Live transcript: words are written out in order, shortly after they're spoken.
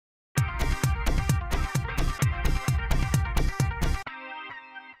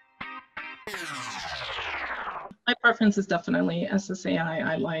My preference is definitely SSAI.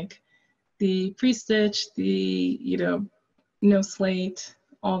 I like the pre-stitch, the, no slate,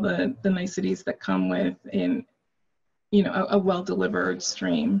 all the niceties that come with a well-delivered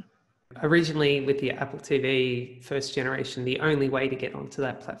stream. Originally with the Apple TV first generation, the only way to get onto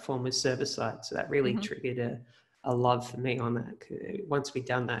that platform was server-side. So that really triggered a love for me on that. Once we'd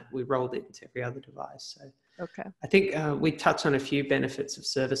done that, we rolled it into every other device. So Okay. I think we touched on a few benefits of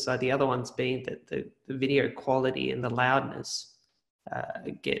server-side. The other ones being that the video quality and the loudness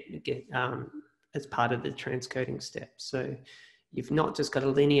get as part of the transcoding step. So you've not just got a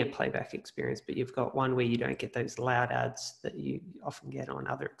linear playback experience, but you've got one where you don't get those loud ads that you often get on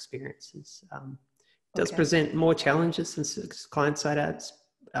other experiences. It does present more challenges than client-side ads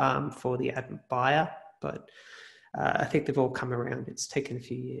for the ad buyer, but I think they've all come around. It's taken a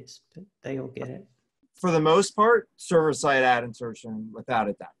few years, but they all get it. For the most part, server-side ad insertion, without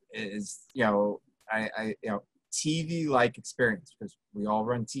a doubt, is, TV-like experience, because we all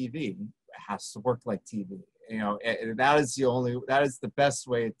run TV. It has to work like TV. That is the best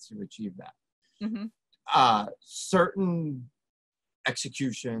way to achieve that. Certain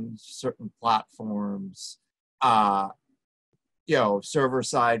executions, certain platforms, server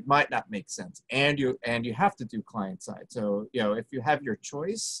side might not make sense, and you have to do client side. So if you have your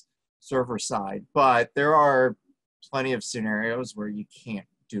choice, server side, but there are plenty of scenarios where you can't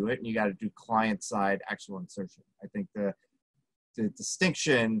do it, and you got to do client side actual insertion. I think the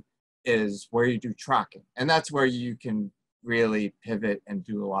distinction is where you do tracking, and that's where you can really pivot and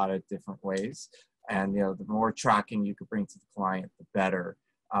do a lot of different ways. And the more tracking you can bring to the client, the better.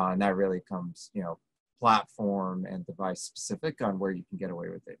 And that really comes platform and device specific on where you can get away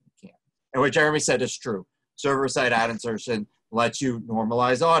with it and can't. And what Jeremy said is true. Server-side ad insertion lets you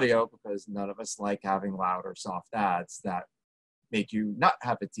normalize audio, because none of us like having loud or soft ads that make you not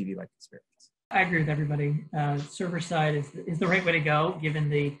have a TV-like experience. I agree with everybody. Server-side is the right way to go, given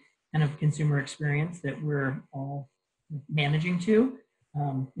the kind of consumer experience that we're all managing to.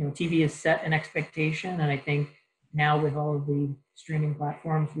 TV has set an expectation, and I think now with all of the streaming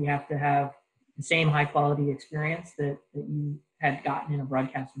platforms, we have to have the same high quality experience that you had gotten in a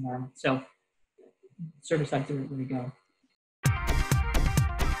broadcast environment. So server-side's the right way to go.